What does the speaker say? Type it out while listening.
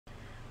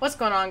What's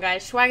going on,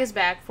 guys? Chwag is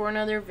back for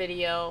another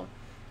video.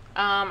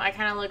 I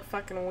kind of look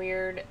fucking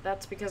weird.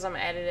 That's because I'm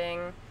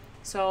editing.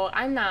 So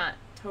I'm not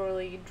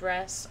totally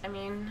dressed. I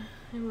mean,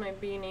 in my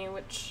beanie,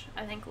 which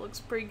I think looks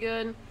pretty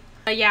good.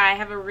 But yeah, I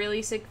have a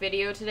really sick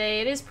video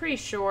today. It is pretty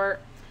short,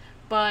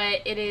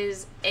 but it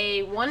is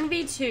a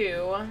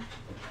 1v2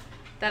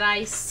 that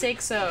I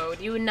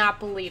 6-0'd. You would not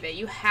believe it.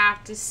 You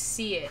have to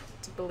see it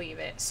to believe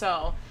it.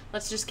 So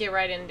let's just get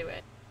right into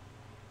it.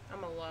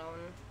 I'm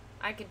alone.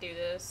 I could do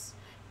this.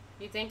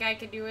 You think I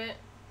could do it?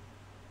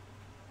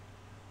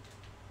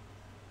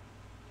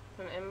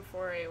 An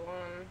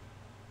M4A1.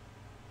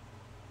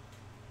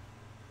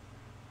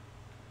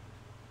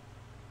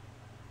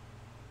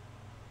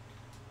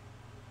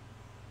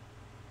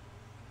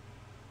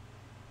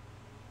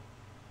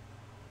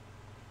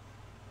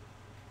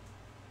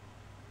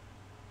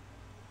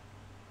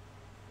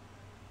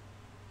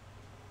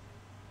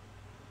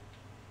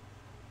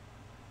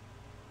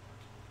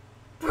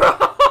 Bro,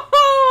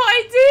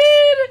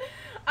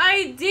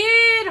 I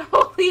did!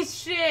 Holy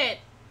shit!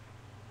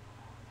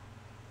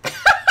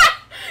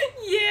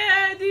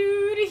 Yeah,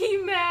 dude, he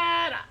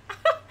mad.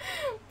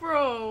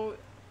 Bro.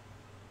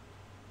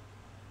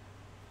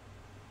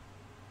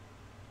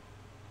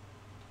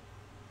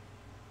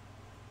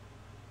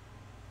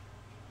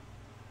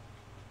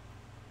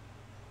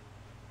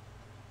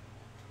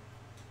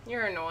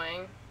 You're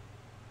annoying.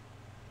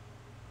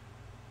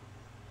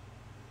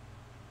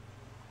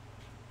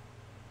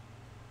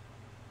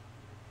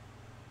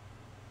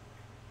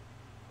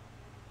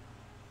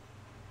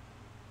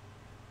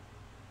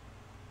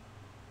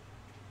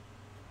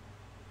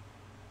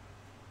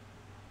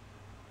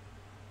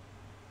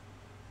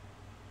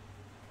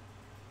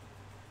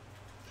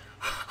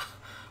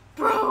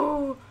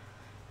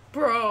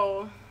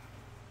 Bro.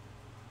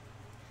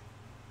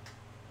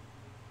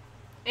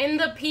 In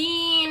the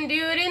peen,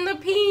 dude, in the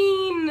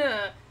peen.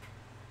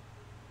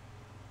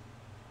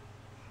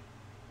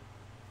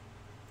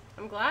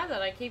 I'm glad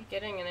that I keep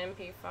getting an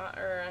MP5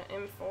 or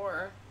an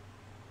M4.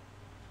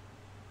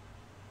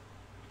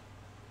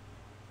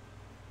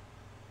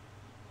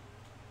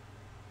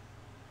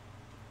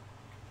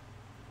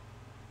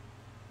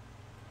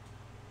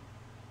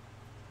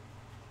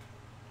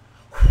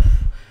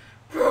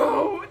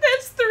 Bro,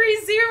 that's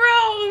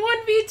 3-0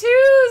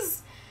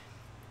 1v2s.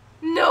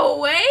 No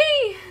way.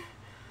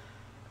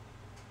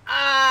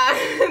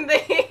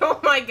 Oh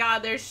my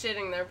god, they're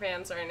shitting their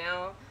pants right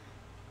now.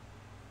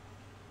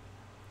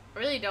 I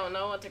really don't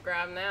know what to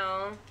grab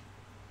now.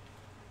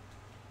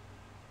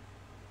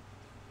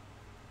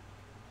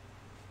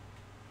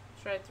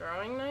 Try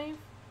throwing knife?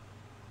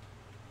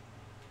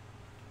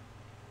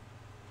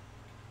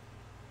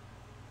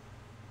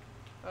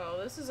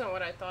 Oh, this isn't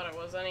what I thought it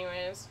was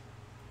anyways.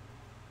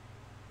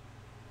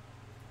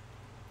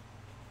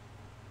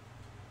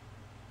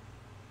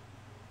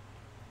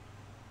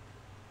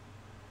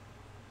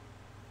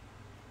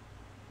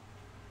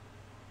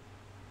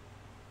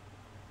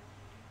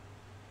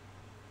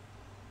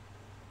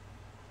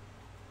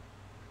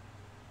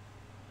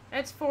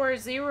 That's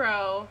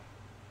 4-0.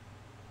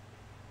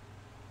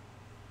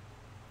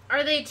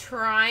 Are they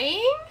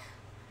trying?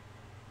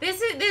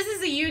 This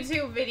is a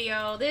YouTube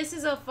video. This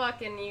is a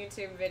fucking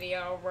YouTube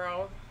video,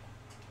 bro.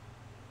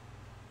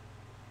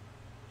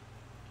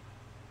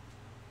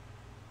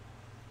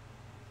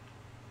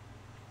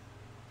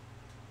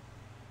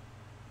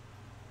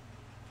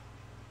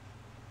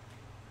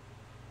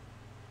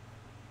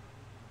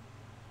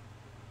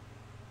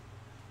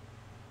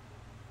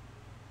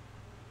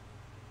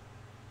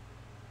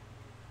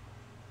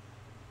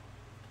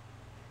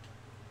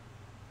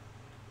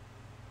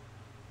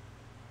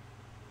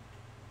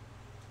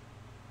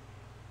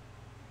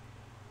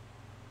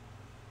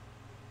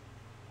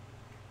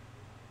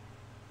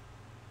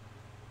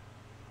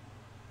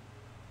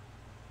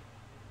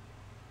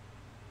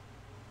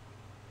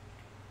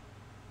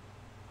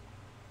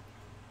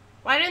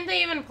 Why didn't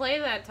they even play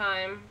that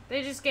time?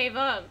 They just gave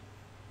up.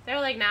 They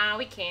were like, nah,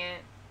 we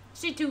can't.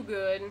 She too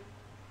good.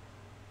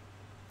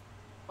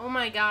 Oh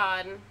my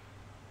god.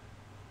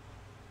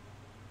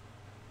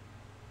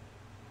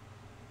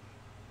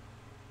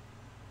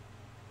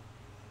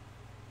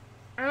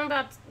 I'm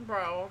about to,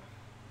 bro.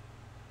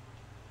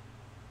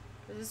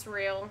 Is this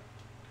real?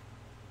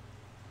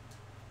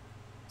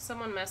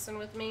 Someone messing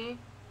with me?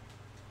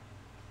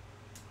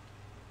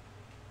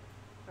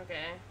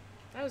 Okay.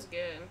 That was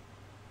good.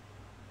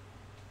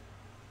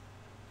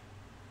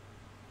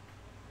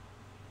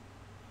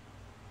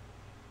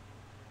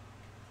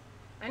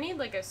 I need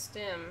like a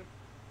stim.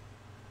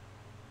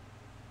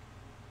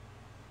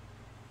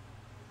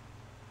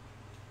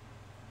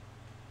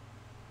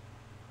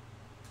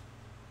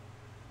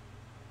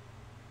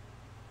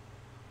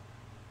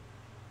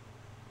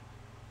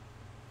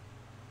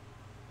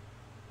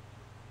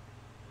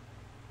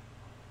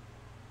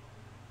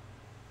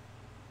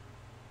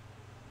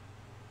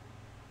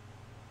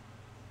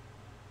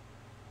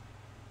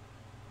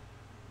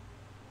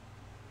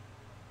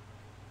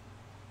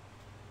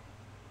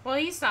 Well,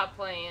 he stopped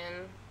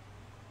playing.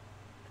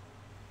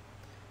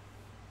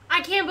 I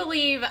I can't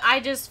believe I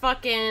just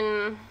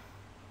fucking...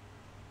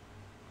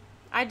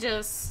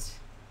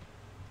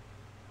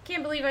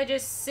 Can't believe I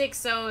just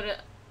 6-0'd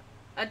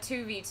a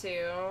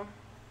 2v2.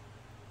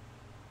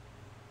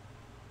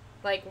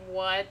 Like,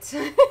 what?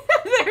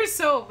 They're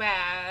so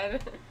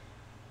bad.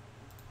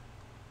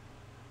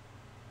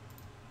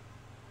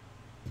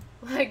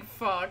 Like,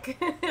 fuck.